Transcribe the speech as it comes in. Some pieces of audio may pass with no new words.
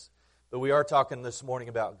But we are talking this morning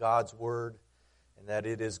about God's Word and that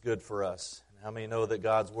it is good for us. And how many know that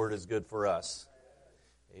God's Word is good for us?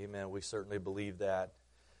 Amen. We certainly believe that.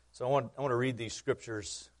 So I want to read these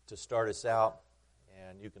scriptures to start us out,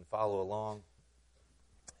 and you can follow along.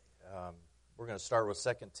 We're going to start with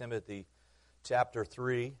 2 Timothy chapter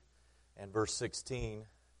 3 and verse 16.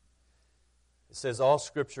 It says, "All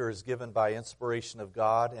Scripture is given by inspiration of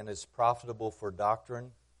God and is profitable for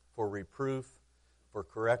doctrine, for reproof, for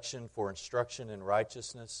correction, for instruction in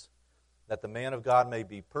righteousness, that the man of God may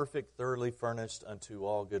be perfect, thoroughly furnished unto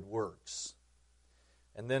all good works."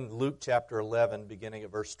 And then Luke chapter 11, beginning at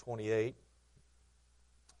verse 28,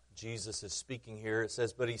 Jesus is speaking here. It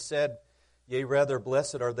says, "But he said, Yea, rather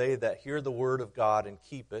blessed are they that hear the word of God and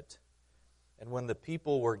keep it. And when the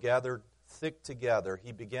people were gathered thick together,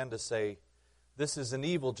 he began to say, This is an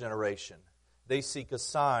evil generation. They seek a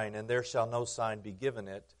sign, and there shall no sign be given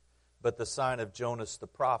it, but the sign of Jonas the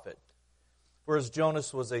prophet. For as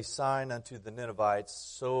Jonas was a sign unto the Ninevites,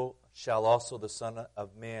 so shall also the Son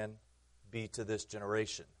of Man be to this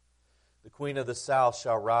generation. The queen of the south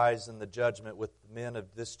shall rise in the judgment with the men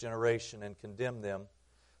of this generation and condemn them,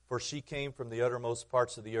 for she came from the uttermost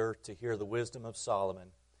parts of the earth to hear the wisdom of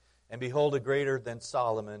Solomon. And behold, a greater than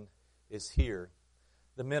Solomon is here.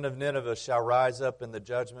 The men of Nineveh shall rise up in the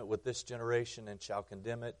judgment with this generation and shall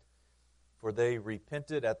condemn it, for they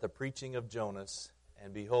repented at the preaching of Jonas,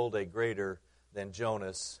 and behold, a greater than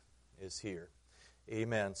Jonas is here."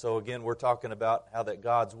 Amen. So again, we're talking about how that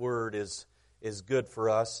God's Word is good for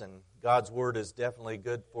us, and God's Word is definitely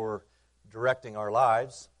good for directing our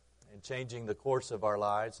lives and changing the course of our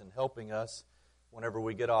lives and helping us whenever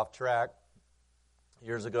we get off track.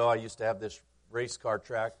 Years ago, I used to have this race car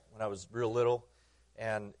track when I was real little,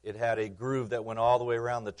 and it had a groove that went all the way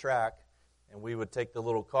around the track, and we would take the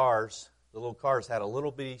little cars. The little cars had a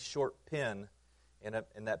little bitty short pin, and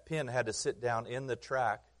that pin had to sit down in the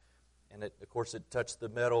track, and of course it touched the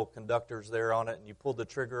metal conductors there on it, and you pulled the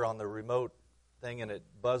trigger on the remote thing, and it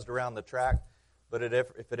buzzed around the track. But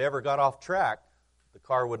if it ever got off track, the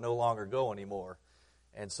car would no longer go anymore.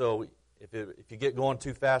 And so if you get going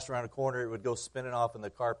too fast around a corner, it would go spinning off in the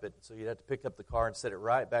carpet. So you'd have to pick up the car and set it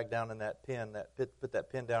right back down in that pin, put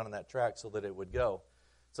that pin down in that track so that it would go.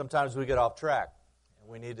 Sometimes we get off track, and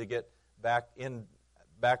we need to get back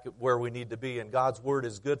where we need to be, and God's Word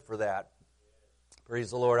is good for that.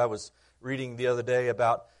 Praise the Lord. I was reading the other day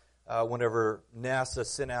about whenever NASA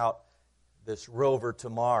sent out this rover to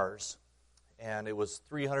Mars, and it was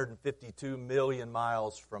 352 million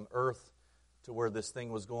miles from Earth to where this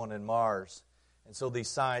thing was going in Mars. And so these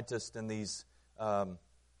scientists and these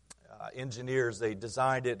engineers, they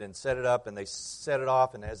designed it and set it up, and they set it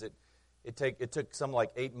off, and as it took something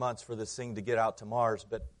like 8 months for this thing to get out to Mars,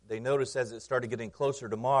 but they noticed as it started getting closer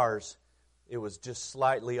to Mars, it was just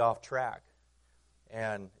slightly off track.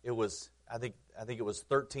 And it was, I think it was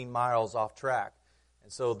 13 miles off track.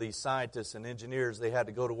 And so these scientists and engineers, they had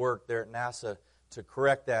to go to work there at NASA to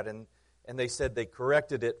correct that. And they said they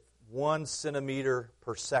corrected it 1 centimeter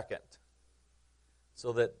per second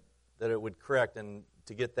so that it would correct and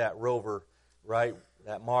to get that rover right,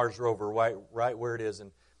 that Mars rover right where it is.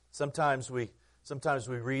 And sometimes we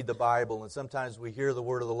read the Bible, and sometimes we hear the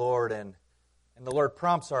word of the Lord, and the Lord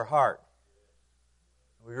prompts our heart.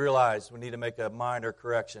 We realize we need to make a minor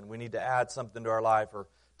correction. We need to add something to our life or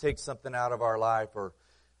take something out of our life.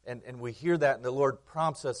 And we hear that, and the Lord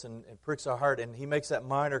prompts us and pricks our heart, and He makes that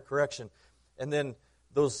minor correction. And then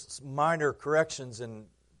those minor corrections and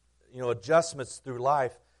adjustments through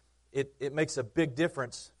life, it makes a big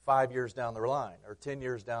difference 5 years down the line or 10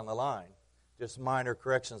 years down the line. Just minor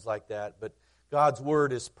corrections like that. But God's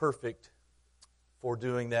Word is perfect for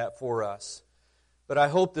doing that for us. But I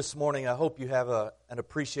hope this morning, you have an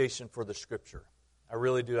appreciation for the Scripture. I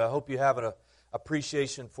really do. I hope you have an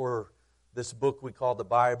appreciation for this book we call the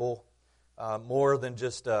Bible, more than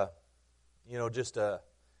just I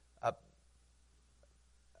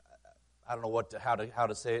don't know how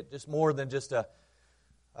to say it. Just more than just a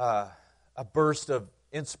burst of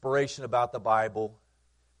inspiration about the Bible.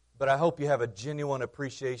 But I hope you have a genuine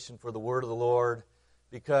appreciation for the Word of the Lord,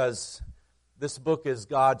 because this book is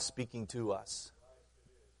God speaking to us.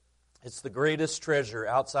 It's the greatest treasure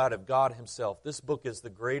outside of God Himself. This book is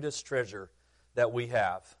the greatest treasure that we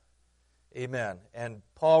have. Amen. And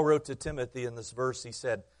Paul wrote to Timothy in this verse, he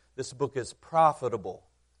said, this book is profitable.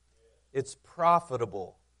 It's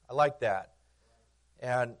profitable. I like that.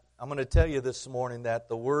 And I'm going to tell you this morning that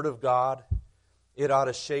the Word of God, it ought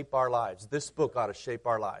to shape our lives. This book ought to shape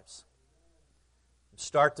our lives.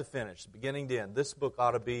 Start to finish, beginning to end. This book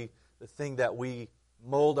ought to be the thing that we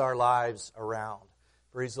mold our lives around.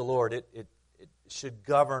 Praise the Lord. It should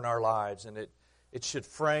govern our lives, and it should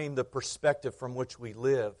frame the perspective from which we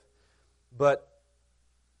live. But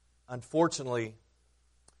unfortunately,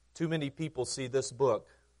 too many people see this book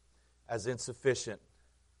as insufficient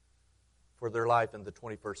for their life in the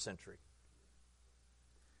 21st century.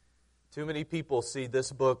 Too many people see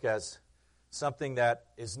this book as something that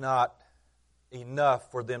is not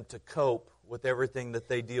enough for them to cope with everything that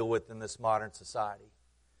they deal with in this modern society.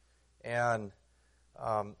 And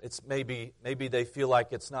it's maybe they feel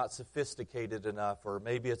like it's not sophisticated enough, or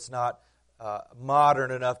maybe it's not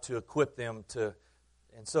modern enough to equip them to,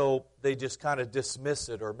 and so they just kind of dismiss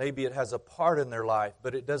it, or maybe it has a part in their life,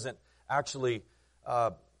 but it doesn't actually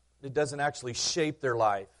shape their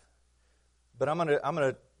life. But I'm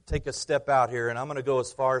gonna take a step out here, and I'm going to go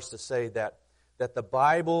as far as to say that the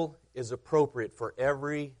Bible is appropriate for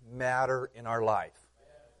every matter in our life.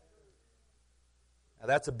 Now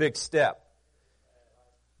that's a big step,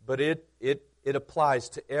 but it applies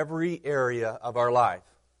to every area of our life.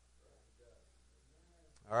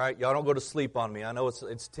 All right, y'all don't go to sleep on me. I know it's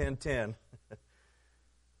 10:10,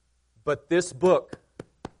 but this book,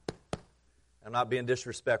 I'm not being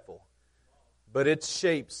disrespectful, but it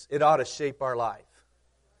ought to shape our life.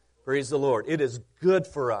 Praise the Lord. It is good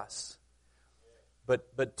for us.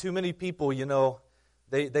 But too many people,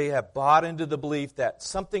 they have bought into the belief that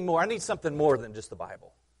something more, I need something more than just the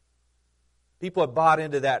Bible. People have bought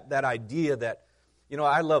into that idea that,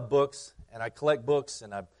 I love books, and I collect books,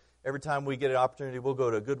 and every time we get an opportunity, we'll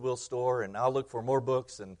go to a Goodwill store, and I'll look for more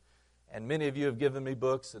books, and many of you have given me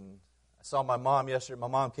books, and I saw my mom yesterday. My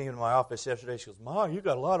mom came into my office yesterday. She goes, "Mom, you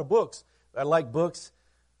got a lot of books." I like books,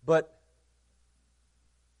 but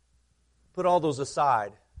put all those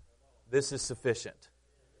aside. This is sufficient.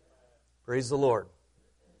 Praise the Lord.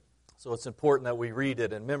 So it's important that we read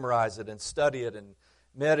it and memorize it and study it and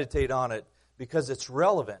meditate on it because it's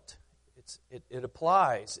relevant. It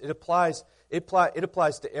applies. It applies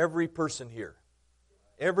to every person here.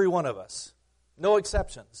 Every one of us. No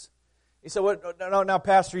exceptions. You say, "Well, no, now,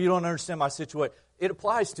 Pastor, you don't understand my situation." It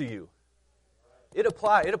applies to you. It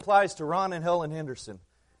applies to Ron and Helen Henderson.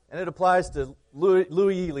 And it applies to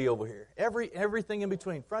Louis Ely over here. Everything in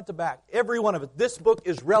between, front to back, every one of it. This book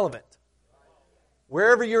is relevant.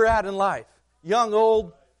 Wherever you're at in life, young,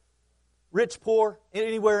 old, rich, poor,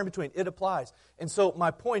 anywhere in between, it applies. And so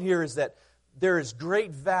my point here is that there is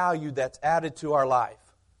great value that's added to our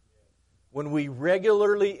life when we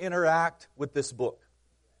regularly interact with this book.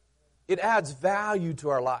 It adds value to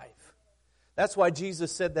our life. That's why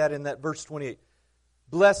Jesus said that in that verse 28.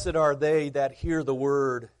 "Blessed are they that hear the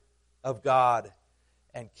word of God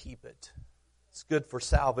and keep it." It's good for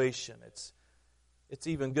salvation. It's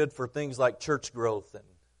even good for things like church growth and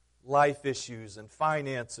life issues and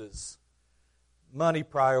finances, money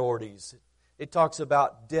priorities. It talks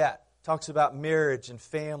about debt, talks about marriage and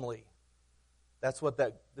family. That's what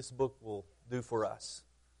this book will do for us.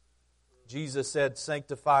 Jesus said,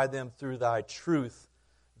 "Sanctify them through thy truth.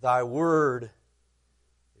 Thy word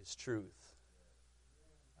is truth."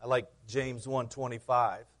 I like James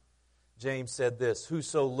 1:25. James said this,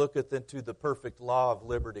 "Whoso looketh into the perfect law of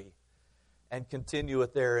liberty, and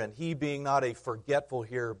continueth therein, he being not a forgetful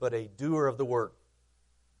hearer, but a doer of the work."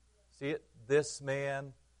 See it? "This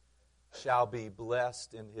man shall be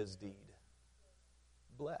blessed in his deed."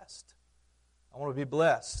 Blessed. I want to be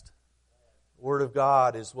blessed. The Word of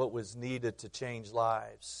God is what was needed to change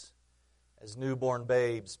lives. As newborn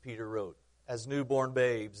babes, Peter wrote, as newborn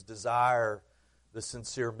babes desire the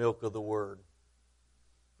sincere milk of the Word.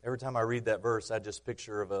 Every time I read that verse, I just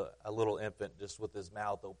picture of a little infant just with his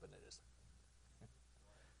mouth open. It is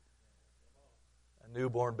a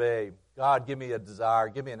newborn babe. God, give me a desire.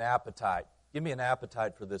 Give me an appetite. Give me an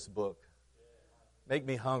appetite for this book. Make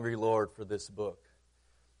me hungry, Lord, for this book.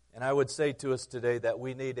 And I would say to us today that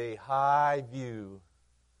we need a high view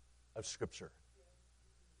of Scripture.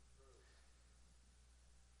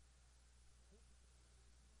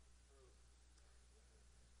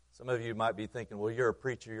 Some of you might be thinking, "Well, you're a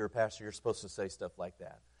preacher, you're a pastor, you're supposed to say stuff like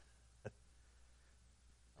that." I'm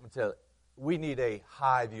going to tell you, we need a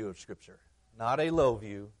high view of Scripture, not a low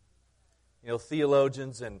view.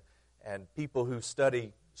 Theologians and people who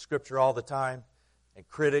study Scripture all the time, and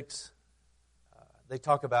critics, they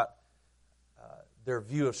talk about their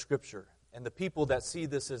view of Scripture. And the people that see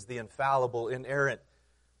this as the infallible, inerrant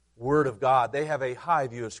Word of God, they have a high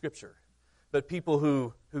view of Scripture. But people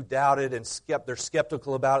who doubt it and they're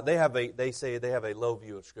skeptical about it, they say they have a low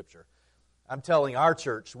view of Scripture. I'm telling our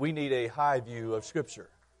church, we need a high view of Scripture.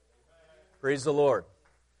 Praise the Lord.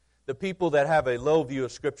 The people that have a low view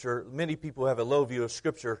of Scripture, many people have a low view of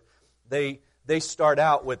Scripture, they start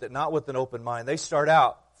out with it, not with an open mind. They start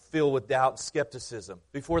out filled with doubt and skepticism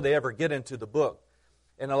before they ever get into the book.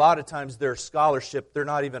 And a lot of times their scholarship, they're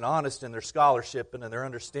not even honest in their scholarship and in their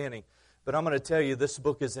understanding. But I'm going to tell you, this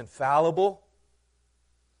book is infallible.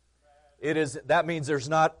 It is. That means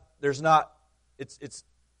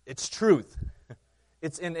it's truth.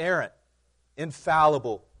 It's inerrant,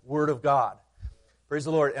 infallible Word of God. Praise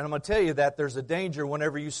the Lord. And I'm going to tell you that there's a danger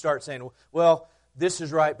whenever you start saying, well, this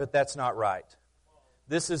is right, but that's not right.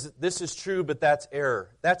 This is true, but that's error.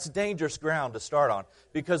 That's dangerous ground to start on.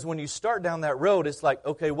 Because when you start down that road, it's like,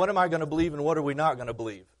 okay, what am I going to believe and what are we not going to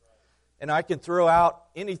believe? And I can throw out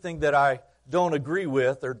anything that I don't agree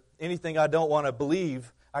with or anything I don't want to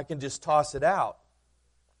believe. I can just toss it out.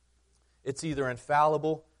 It's either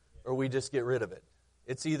infallible or we just get rid of it.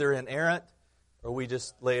 It's either inerrant or we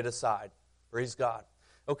just lay it aside. Praise God.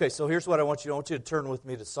 Okay, so here's what I want you to turn with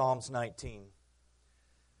me to Psalms 19.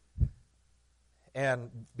 And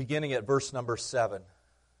beginning at verse number 7.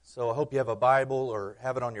 So I hope you have a Bible or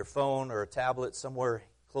have it on your phone or a tablet somewhere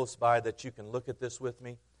close by that you can look at this with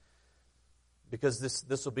me. Because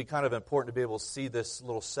this will be kind of important to be able to see this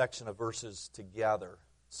little section of verses together.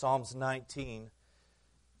 Psalms 19,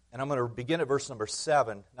 and I'm going to begin at verse number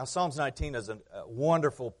 7. Now, Psalms 19 is a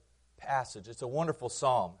wonderful passage. It's a wonderful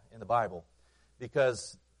psalm in the Bible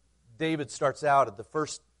because David starts out at the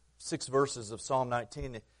first 6 verses of Psalm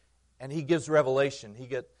 19, and he gives revelation.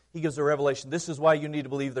 He gives a revelation. This is why you need to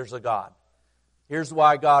believe there's a God. Here's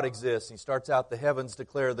why God exists. He starts out, the heavens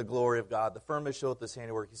declare the glory of God. The firmament showeth his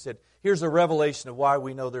handiwork. He said, here's a revelation of why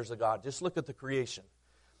we know there's a God. Just look at the creation.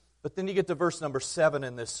 But then you get to verse number 7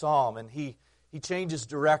 in this psalm, and he changes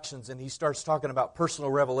directions, and he starts talking about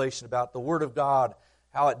personal revelation, about the Word of God,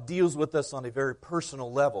 how it deals with us on a very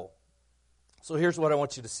personal level. So here's what I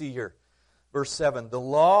want you to see here. Verse 7, the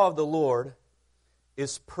law of the Lord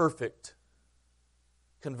is perfect,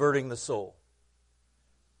 converting the soul.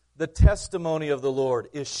 The testimony of the Lord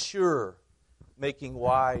is sure, making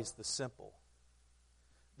wise the simple.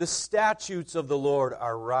 The statutes of the Lord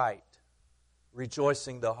are right,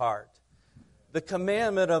 rejoicing the heart. The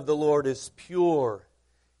commandment of the Lord is pure,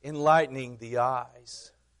 enlightening the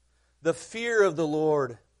eyes. The fear of the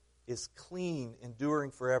Lord is clean,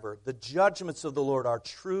 enduring forever. The judgments of the Lord are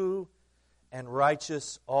true and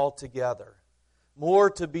righteous altogether. More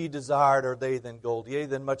to be desired are they than gold, yea,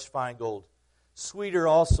 than much fine gold. Sweeter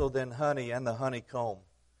also than honey and the honeycomb.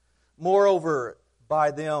 Moreover,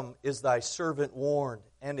 by them is thy servant warned,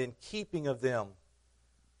 and in keeping of them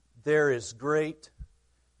there is great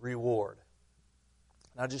reward.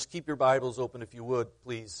 Now just keep your Bibles open if you would,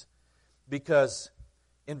 please. Because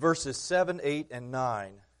in verses 7, 8, and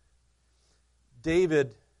 9,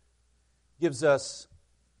 David gives us,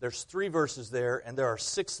 there's 3 verses there, and there are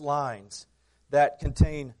 6 lines that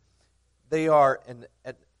contain, they are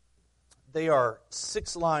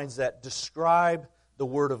 6 lines that describe the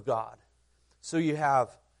Word of God. So you have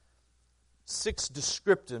 6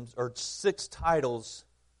 descriptives, or 6 titles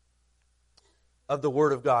of the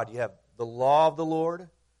Word of God. You have the law of the Lord,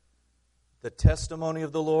 the testimony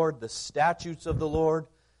of the Lord, the statutes of the Lord,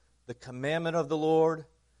 the commandment of the Lord,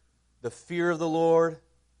 the fear of the Lord,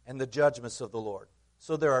 and the judgments of the Lord.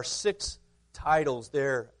 So there are 6 titles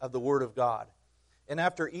there of the Word of God. And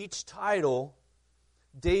after each title,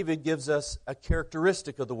 David gives us a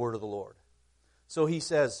characteristic of the Word of the Lord. So he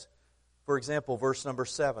says, for example, verse number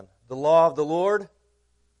 7, the law of the Lord,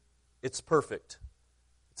 it's perfect.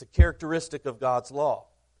 It's a characteristic of God's law.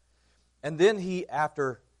 And then he,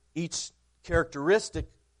 after each characteristic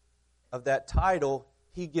of that title,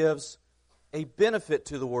 he gives a benefit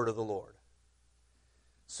to the Word of the Lord.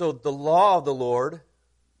 So the law of the Lord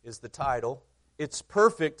is the title. It's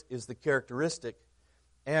perfect is the characteristic.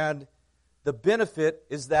 And the benefit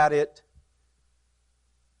is that it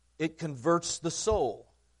converts the soul.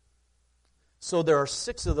 So there are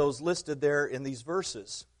 6 of those listed there in these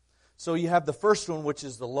verses. So you have the first one, which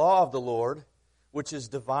is the law of the Lord, which is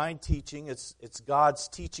divine teaching. It's God's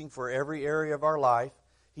teaching for every area of our life.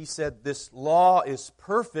 He said this law is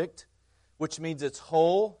perfect, which means it's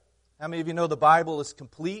whole. How many of you know the Bible is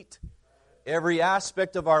complete? Every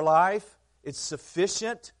aspect of our life, it's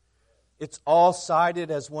sufficient. It's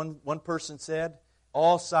all-sided, as one person said.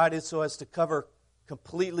 All-sided so as to cover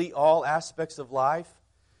completely all aspects of life.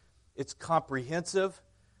 It's comprehensive.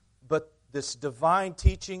 But this divine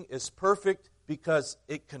teaching is perfect because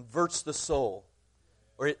it converts the soul.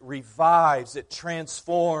 Or it revives, it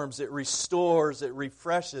transforms, it restores, it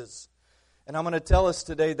refreshes. And I'm going to tell us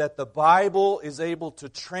today that the Bible is able to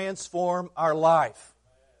transform our life.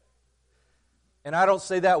 And I don't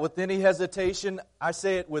say that with any hesitation. I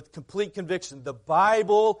say it with complete conviction. The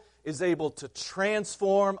Bible is able to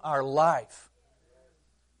transform our life.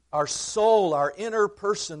 our soul, our inner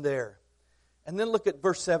person there. And then look at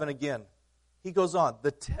verse 7 again. He goes on,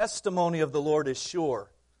 the testimony of the Lord is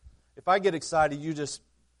sure. If I get excited, you just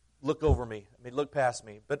look over me. Look past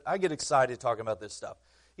me. But I get excited talking about this stuff.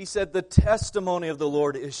 He said, the testimony of the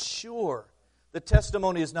Lord is sure. The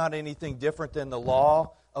testimony is not anything different than the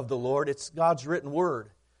law of the Lord. It's God's written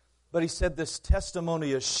word. But he said this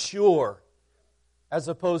testimony is sure, as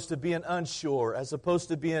opposed to being unsure, as opposed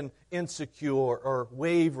to being insecure or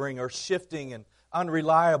wavering or shifting and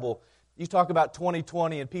unreliable. You talk about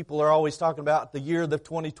 2020, and people are always talking about the year of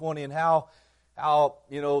 2020 and how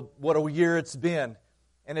what a year it's been.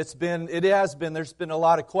 And there's been a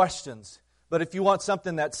lot of questions. But if you want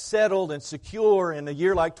something that's settled and secure in a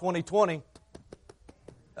year like 2020,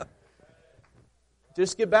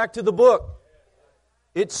 just get back to the book.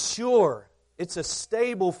 It's sure. It's a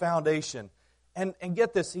stable foundation. And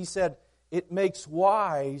get this, he said, it makes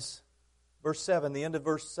wise, verse 7, the end of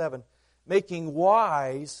verse 7, making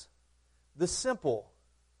wise the simple.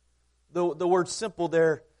 The word simple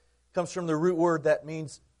there comes from the root word that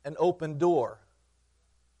means an open door.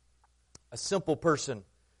 A simple person,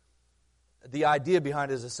 the idea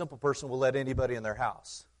behind it is a simple person will let anybody in their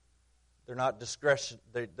house. They're not discretion.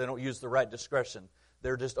 They don't use the right discretion.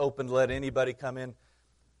 They're just open to let anybody come in.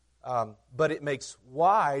 But it makes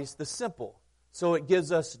wise the simple. So it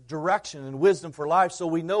gives us direction and wisdom for life, so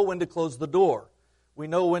we know when to close the door. We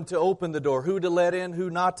know when to open the door, who to let in, who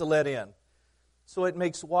not to let in. So it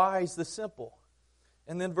makes wise the simple.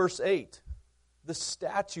 And then verse 8, the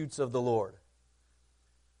statutes of the Lord.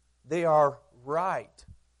 They are right,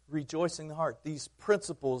 rejoicing the heart. These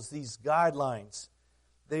principles, these guidelines,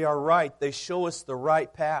 they are right. They show us the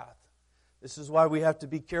right path. This is why we have to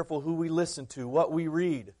be careful who we listen to, what we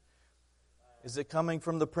read. Is it coming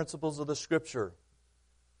from the principles of the Scripture?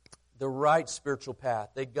 The right spiritual path.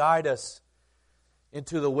 They guide us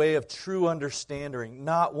into the way of true understanding,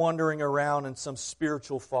 not wandering around in some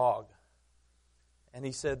spiritual fog. And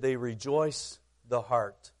he said they rejoice the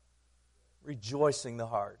heart. Rejoicing the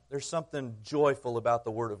heart. There's something joyful about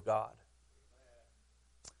the Word of God.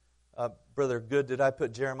 Brother Good, did I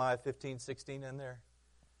put Jeremiah 15:16 in there?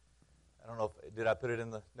 I don't know did I put it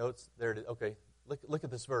in the notes? There it is. Okay. Look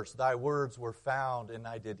at this verse. Thy words were found, and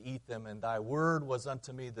I did eat them, and thy word was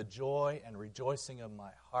unto me the joy and rejoicing of my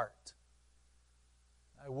heart.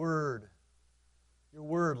 Thy word, your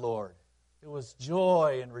word, Lord, it was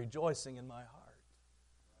joy and rejoicing in my heart.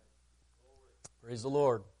 Praise the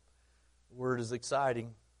Lord. The word is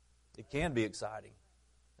exciting. It can be exciting.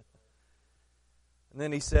 And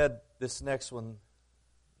then he said this next one,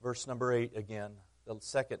 verse number 8 again, the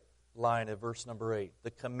second line of verse number 8.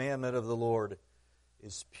 The commandment of the Lord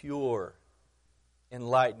is pure,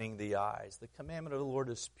 enlightening the eyes. The commandment of the Lord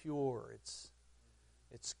is pure.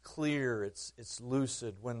 It's clear. It's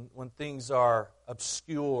lucid. When things are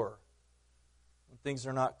obscure, when things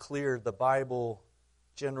are not clear, the Bible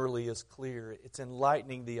generally is clear. It's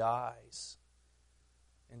enlightening the eyes.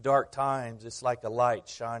 In dark times, it's like a light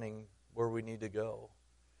shining where we need to go.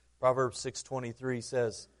 Proverbs 6:23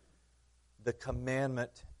 says, the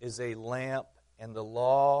commandment is a lamp and the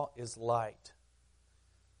law is light.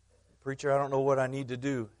 Preacher, I don't know what I need to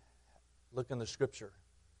do. Look in the Scripture.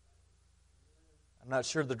 I'm not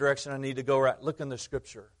sure the direction I need to go right. Look in the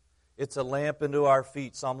Scripture. It's a lamp unto our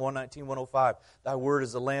feet. Psalm 119, 105. Thy word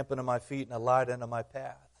is a lamp unto my feet and a light unto my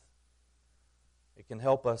path. It can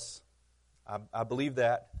help us. I believe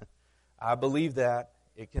that. I believe that.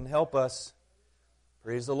 It can help us.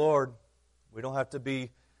 Praise the Lord. We don't have to be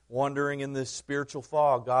wandering in this spiritual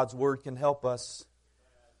fog. God's word can help us.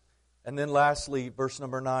 And then lastly, verse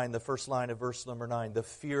number 9, the first line of verse number 9, the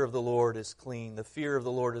fear of the Lord is clean. The fear of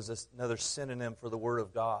the Lord is another synonym for the Word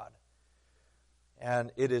of God.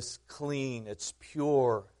 And it is clean, it's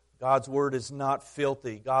pure. God's Word is not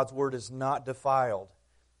filthy. God's Word is not defiled.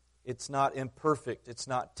 It's not imperfect. It's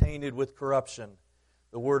not tainted with corruption.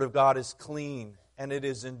 The Word of God is clean, and it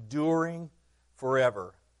is enduring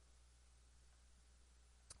forever.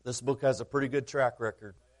 This book has a pretty good track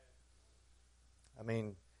record.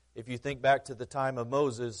 If you think back to the time of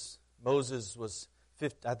Moses, Moses was,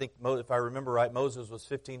 I think, if I remember right, Moses was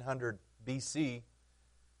 1500 BC,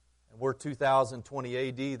 and we're 2020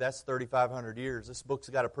 AD. That's 3,500 years. This book's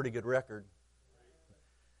got a pretty good record.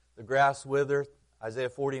 The grass withereth, Isaiah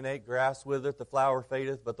 40:8, grass withereth, the flower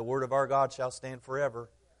fadeth, but the word of our God shall stand forever.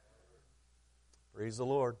 Praise the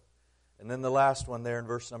Lord. And then the last one there in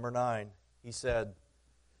verse number 9, he said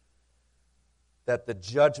that the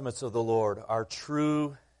judgments of the Lord are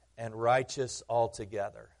true and righteous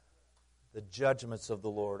altogether. The judgments of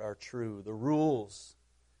the Lord are true. The rules,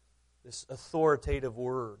 this authoritative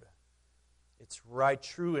word, It's right,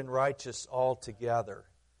 true and righteous altogether.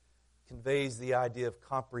 Conveys the idea of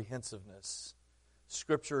comprehensiveness.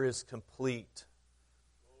 Scripture is complete.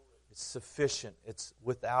 It's sufficient. It's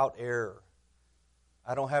without error.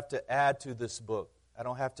 I don't have to add to this book. I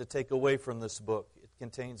don't have to take away from this book. It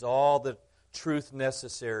contains all the truth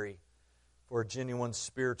necessary for a genuine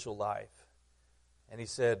spiritual life. And he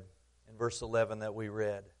said in verse 11 that we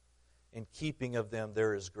read, in keeping of them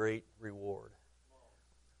there is great reward.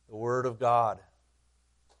 The Word of God,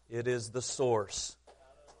 it is the source.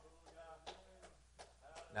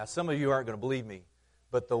 Now, some of you aren't going to believe me,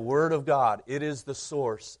 but the Word of God, it is the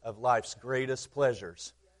source of life's greatest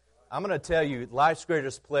pleasures. I'm going to tell you, life's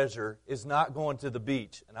greatest pleasure is not going to the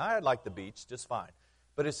beach. And I like the beach just fine.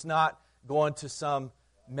 But it's not going to some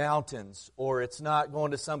mountains, or it's not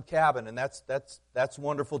going to some cabin. And that's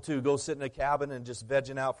wonderful too. Go sit in a cabin and just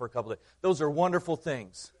vegging out for a couple of days. Those are wonderful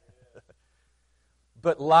things.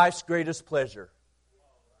 But life's greatest pleasure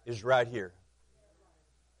is right here.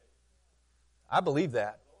 I believe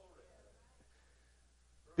that.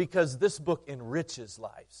 Because this book enriches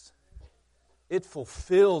lives. It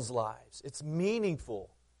fulfills lives. It's meaningful.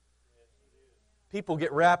 People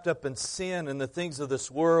get wrapped up in sin and the things of this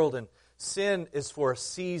world, and sin is for a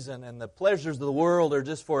season, and the pleasures of the world are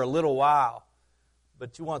just for a little while.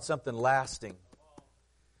 But you want something lasting.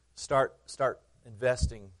 Start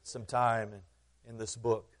investing some time in this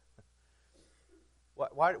book.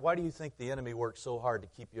 Why do you think the enemy works so hard to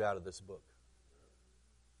keep you out of this book?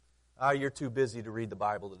 You're too busy to read the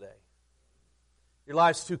Bible today. Your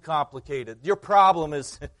life's too complicated. Your problem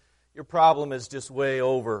is just way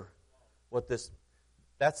over what this.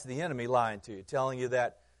 That's the enemy lying to you, telling you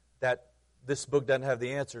that this book doesn't have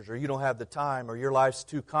the answers, or you don't have the time, or your life's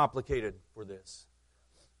too complicated for this.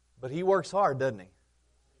 But he works hard, doesn't he?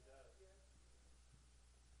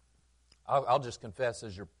 I'll just confess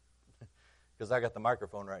because I got the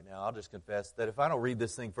microphone right now. I'll just confess that if I don't read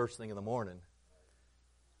this thing first thing in the morning,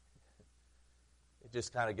 it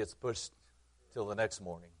just kind of gets pushed till the next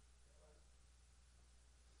morning.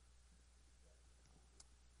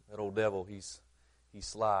 That old devil, he's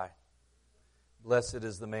sly. Blessed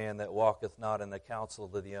is the man that walketh not in the counsel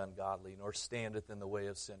of the ungodly, nor standeth in the way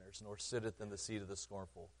of sinners, nor sitteth in the seat of the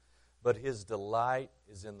scornful. But his delight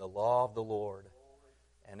is in the law of the Lord,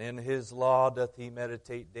 and in his law doth he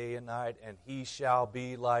meditate day and night, and he shall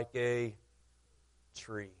be like a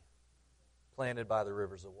tree planted by the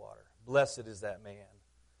rivers of water. Blessed is that man.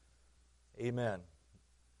 Amen.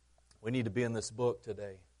 We need to be in this book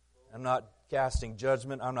today. I'm not casting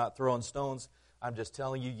judgment. I'm not throwing stones. I'm just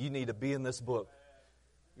telling you, you need to be in this book.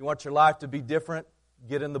 You want your life to be different?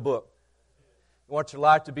 Get in the book. You want your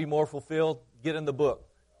life to be more fulfilled? Get in the book.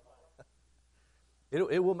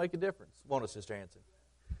 It will make a difference, won't it, Sister Hanson?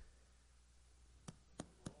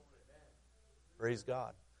 Praise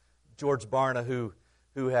God. George Barna,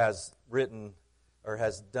 who has written or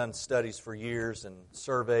has done studies for years and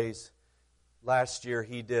surveys, last year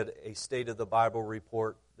he did a State of the Bible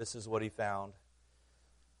report. This is what he found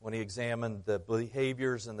when he examined the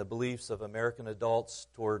behaviors and the beliefs of American adults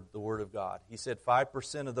toward the Word of God. He said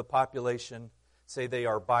 5% of the population say they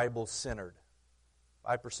are Bible-centered.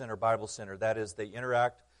 5% are Bible-centered. That is, they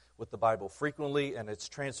interact with the Bible frequently, and it's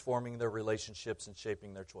transforming their relationships and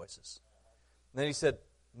shaping their choices. And then he said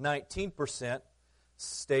 19%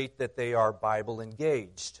 state that they are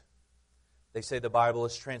Bible-engaged. They say the Bible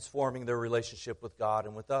is transforming their relationship with God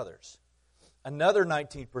and with others. Another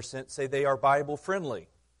 19% say they are Bible-friendly.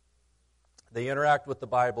 They interact with the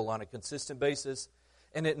Bible on a consistent basis,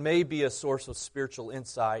 and it may be a source of spiritual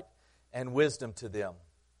insight and wisdom to them.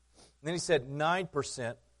 And then he said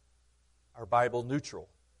 9% are Bible neutral.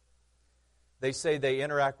 They say they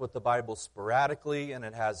interact with the Bible sporadically, and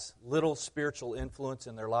it has little spiritual influence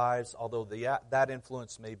in their lives, although that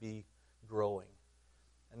influence may be growing.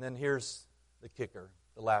 And then here's the kicker,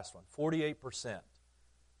 the last one. 48%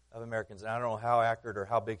 of Americans, and I don't know how accurate or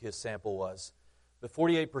how big his sample was, but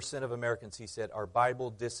 48% of Americans, he said, are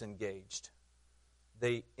Bible disengaged.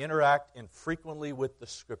 They interact infrequently with the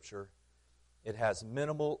Scripture. It has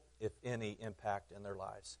minimal, if any, impact in their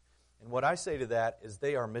lives. And what I say to that is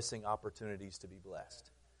they are missing opportunities to be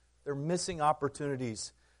blessed. They're missing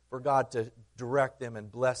opportunities for God to direct them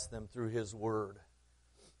and bless them through His Word.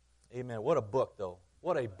 Amen. What a book, though.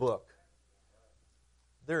 What a book.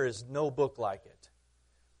 There is no book like it.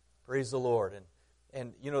 Praise the Lord.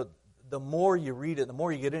 And you know, the more you read it, the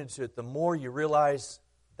more you get into it, the more you realize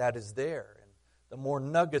that is there. And the more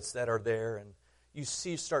nuggets that are there. And you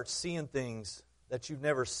start seeing things that you've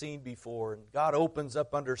never seen before. And God opens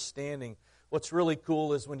up understanding. What's really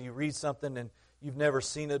cool is when you read something and you've never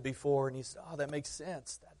seen it before, and you say, oh, that makes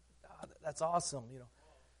sense. That's awesome.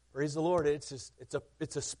 Praise the Lord.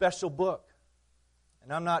 It's a special book.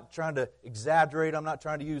 And I'm not trying to exaggerate. I'm not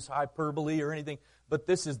trying to use hyperbole or anything. But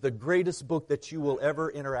this is the greatest book that you will ever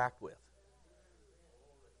interact with.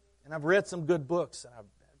 And I've read some good books, and I've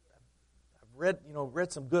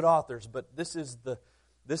read some good authors. But this is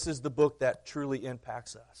the book that truly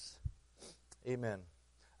impacts us. Amen.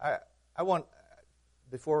 I want,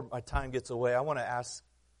 before my time gets away, I want to ask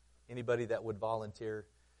anybody that would volunteer.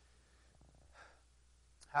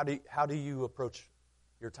 How do you approach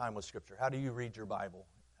your time with Scripture? How do you read your Bible?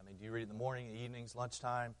 I mean, do you read it in the morning, evenings,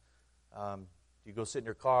 lunchtime? Do you go sit in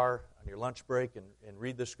your car on your lunch break and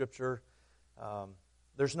read the Scripture?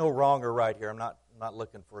 There's no wrong or right here. I'm not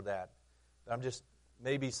looking for that. But I'm just,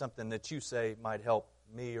 maybe something that you say might help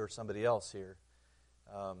me or somebody else here.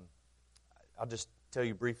 I'll just tell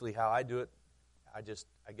you briefly how I do it. I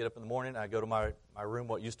get up in the morning, I go to my room,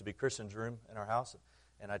 what used to be Christian's room in our house,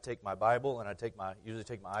 and I take my Bible, and I usually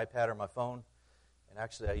take my iPad or my phone. And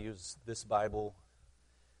actually, I use this Bible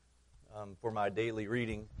for my daily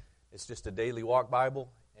reading. It's just a daily walk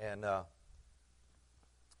Bible, and I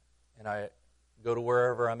go to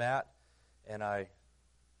wherever I'm at, and I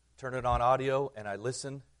turn it on audio, and I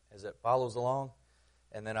listen as it follows along.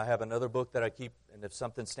 And then I have another book that I keep, and if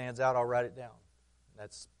something stands out, I'll write it down.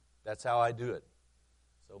 That's how I do it.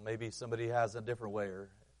 So maybe somebody has a different way, or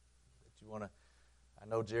that you want to. I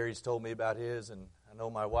know Jerry's told me about his, and I know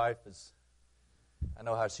my wife is. I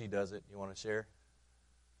know how she does it. You want to share?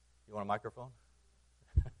 You want a microphone?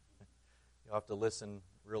 You'll have to listen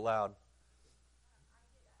real loud.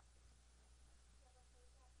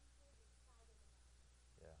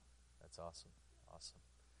 Yeah, that's awesome. Awesome.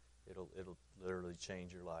 It'll literally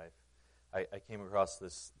change your life. I came across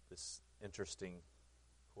this interesting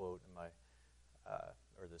quote in my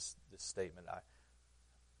or this statement.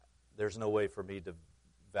 There's no way for me to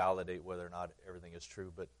validate whether or not everything is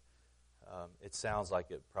true, but it sounds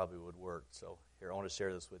like it probably would work. So here, I want to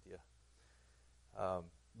share this with you.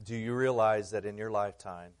 Do you realize that in your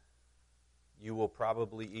lifetime, you will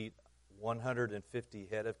probably eat 150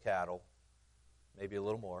 head of cattle, maybe a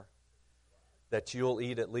little more, that you'll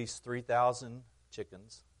eat at least 3,000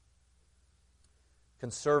 chickens,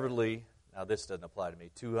 conservatively, now this doesn't apply to me,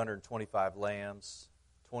 225 lambs,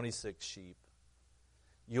 26 sheep.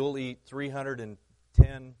 You'll eat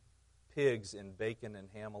 310 pigs in bacon and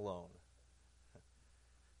ham alone.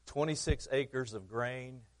 26 acres of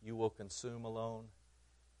grain you will consume alone,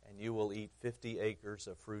 and you will eat 50 acres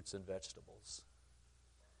of fruits and vegetables.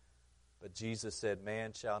 But Jesus said,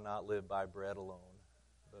 man shall not live by bread alone,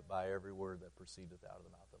 but by every word that proceedeth out of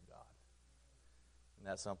the mouth of God. Isn't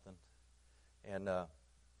that something? And I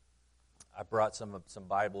brought some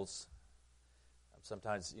Bibles.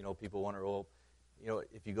 Sometimes, people wonder, well,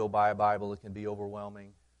 if you go buy a Bible, it can be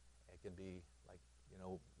overwhelming. It can be like,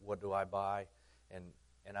 what do I buy? And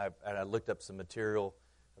I looked up some material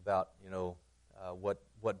about,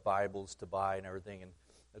 what Bibles to buy and everything. And,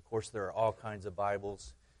 of course, there are all kinds of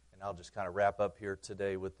Bibles. And I'll just kind of wrap up here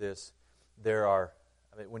today with this.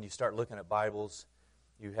 When you start looking at Bibles,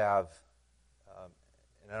 you have,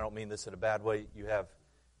 and I don't mean this in a bad way, you have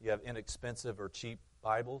inexpensive or cheap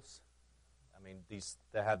Bibles. I mean, these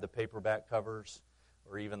that have the paperback covers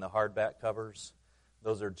or even the hardback covers.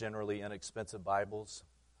 Those are generally inexpensive Bibles.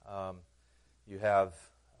 You have,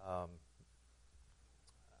 I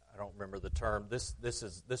don't remember the term. This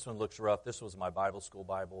one looks rough. This was my Bible school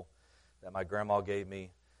Bible that my grandma gave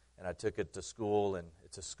me, and I took it to school, and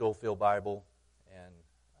it's a Scofield Bible, and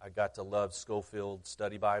I got to love Scofield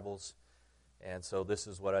study Bibles, and so this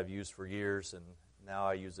is what I've used for years, and now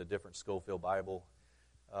I use a different Scofield Bible.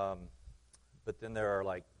 But then there are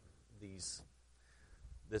like these.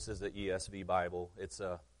 This is the ESV Bible. It's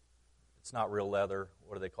not real leather.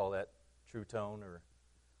 What do they call that? True tone or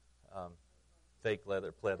fake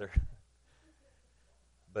leather, pleather.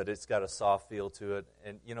 But it's got a soft feel to it.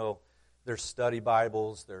 And, there's study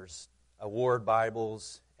Bibles, there's award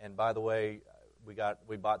Bibles. And by the way,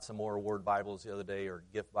 we bought some more award Bibles the other day, or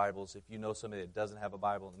gift Bibles. If you know somebody that doesn't have a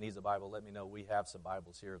Bible and needs a Bible, let me know. We have some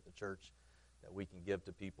Bibles here at the church that we can give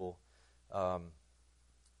to people.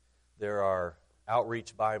 There are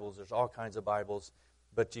outreach Bibles. There's all kinds of Bibles.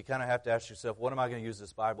 But you kind of have to ask yourself, what am I going to use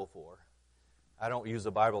this Bible for? I don't use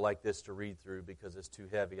a Bible like this to read through because it's too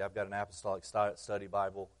heavy. I've got an apostolic study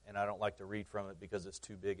Bible, and I don't like to read from it because it's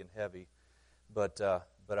too big and heavy. But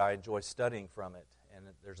I enjoy studying from it, and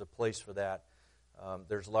there's a place for that.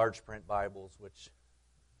 There's large print Bibles, which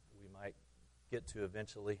we might get to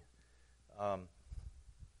eventually.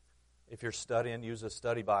 If you're studying, use a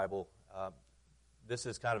study Bible. This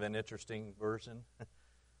is kind of an interesting version.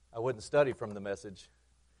 I wouldn't study from the Message.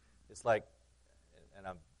 it's like, and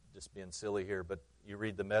I'm just being silly here, but you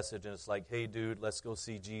read the message and it's like, hey, dude, let's go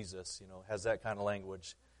see Jesus. You know, has that kind of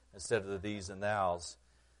language instead of the these and thous.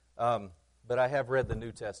 But I have read the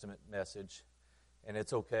New Testament message, and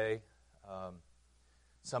it's okay.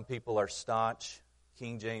 Some people are staunch,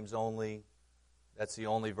 King James only. That's the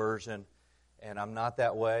only version, and I'm not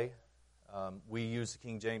that way. We use the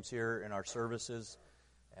King James here in our services,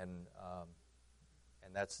 and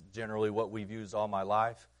that's generally what we've used all my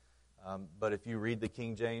life. But if you read the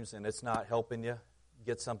King James and it's not helping you,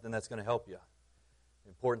 get something that's going to help you. The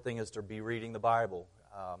important thing is to be reading the Bible,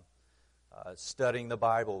 studying the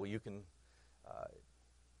Bible. You can,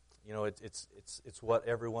 it's what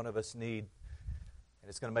every one of us need, and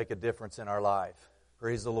it's going to make a difference in our life.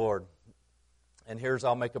 Praise the Lord. And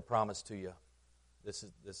I'll make a promise to you. This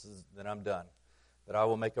is then I'm done. But I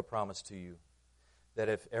will make a promise to you that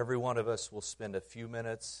if every one of us will spend a few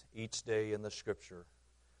minutes each day in the Scripture,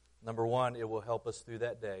 number one, it will help us through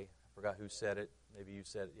that day. I forgot who said it. Maybe you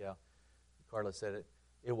said it. Yeah, Carla said it.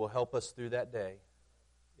 It will help us through that day.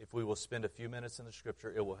 If we will spend a few minutes in the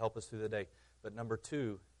Scripture, it will help us through the day. But number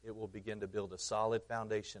two, it will begin to build a solid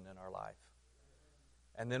foundation in our life.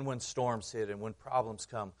 And then when storms hit and when problems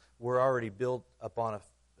come, we're already built upon a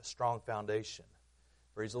strong foundation.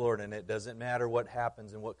 Praise the Lord. And it doesn't matter what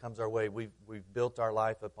happens and what comes our way. We've built our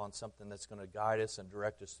life upon something that's going to guide us and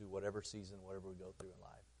direct us through whatever season, whatever we go through in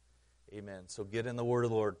life. Amen. So get in the Word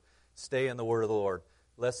of the Lord. Stay in the Word of the Lord.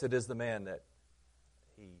 Blessed is the man that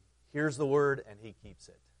he hears the Word and he keeps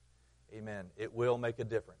it. Amen. It will make a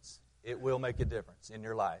difference. It will make a difference in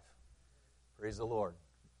your life. Praise the Lord.